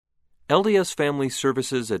LDS Family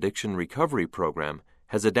Services Addiction Recovery Program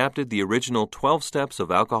has adapted the original 12 steps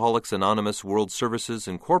of Alcoholics Anonymous World Services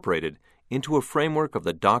Incorporated into a framework of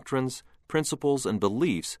the doctrines, principles, and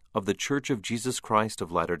beliefs of The Church of Jesus Christ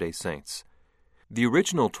of Latter-day Saints. The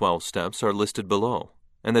original 12 steps are listed below,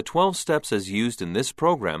 and the 12 steps as used in this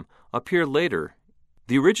program appear later.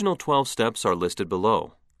 The original 12 steps are listed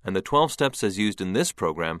below, and the 12 steps as used in this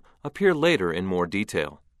program appear later in more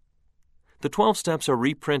detail. The 12 steps are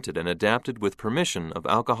reprinted and adapted with permission of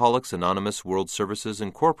Alcoholics Anonymous World Services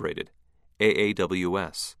Incorporated,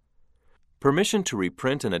 AAWS. Permission to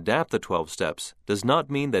reprint and adapt the 12 steps does not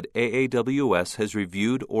mean that AAWS has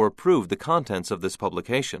reviewed or approved the contents of this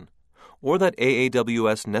publication, or that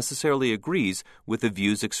AAWS necessarily agrees with the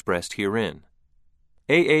views expressed herein.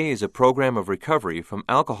 AA is a program of recovery from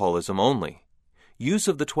alcoholism only. Use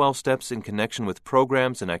of the 12 steps in connection with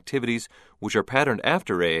programs and activities which are patterned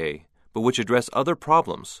after AA, but which address other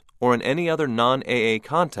problems, or in any other non-AA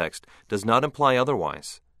context, does not imply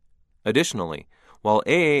otherwise. Additionally, while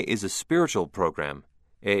AA is a spiritual program,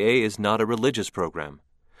 AA is not a religious program.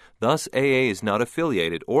 Thus, AA is not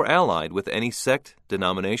affiliated or allied with any sect,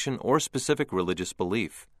 denomination, or specific religious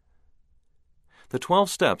belief. The 12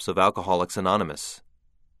 steps of Alcoholics Anonymous.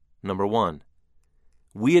 Number 1.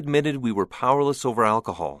 We admitted we were powerless over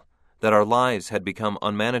alcohol, that our lives had become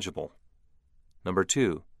unmanageable. Number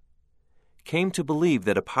 2. Came to believe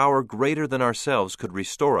that a power greater than ourselves could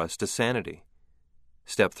restore us to sanity.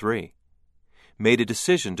 Step 3. Made a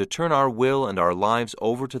decision to turn our will and our lives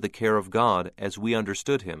over to the care of God as we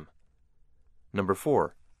understood Him. Number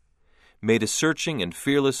 4. Made a searching and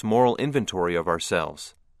fearless moral inventory of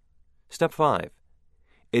ourselves. Step 5.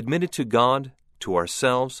 Admitted to God, to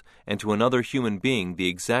ourselves, and to another human being the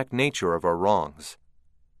exact nature of our wrongs.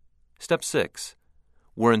 Step 6.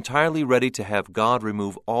 We're entirely ready to have God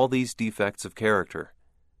remove all these defects of character.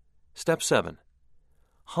 Step 7.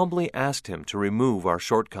 Humbly asked Him to remove our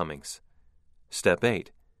shortcomings. Step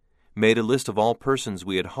 8. Made a list of all persons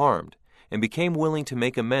we had harmed and became willing to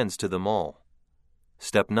make amends to them all.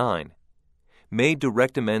 Step 9. Made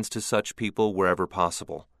direct amends to such people wherever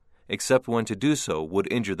possible, except when to do so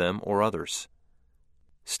would injure them or others.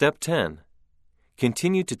 Step 10.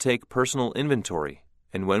 Continued to take personal inventory,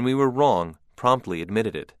 and when we were wrong, promptly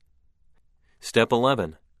admitted it. Step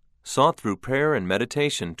 11. Sought through prayer and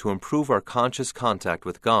meditation to improve our conscious contact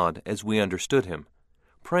with God as we understood Him,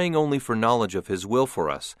 praying only for knowledge of His will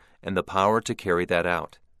for us and the power to carry that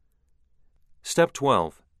out. Step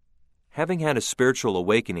 12. Having had a spiritual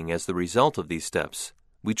awakening as the result of these steps,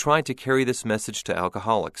 we tried to carry this message to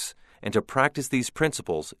alcoholics and to practice these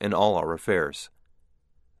principles in all our affairs.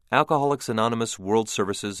 Alcoholics Anonymous World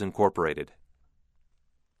Services Incorporated.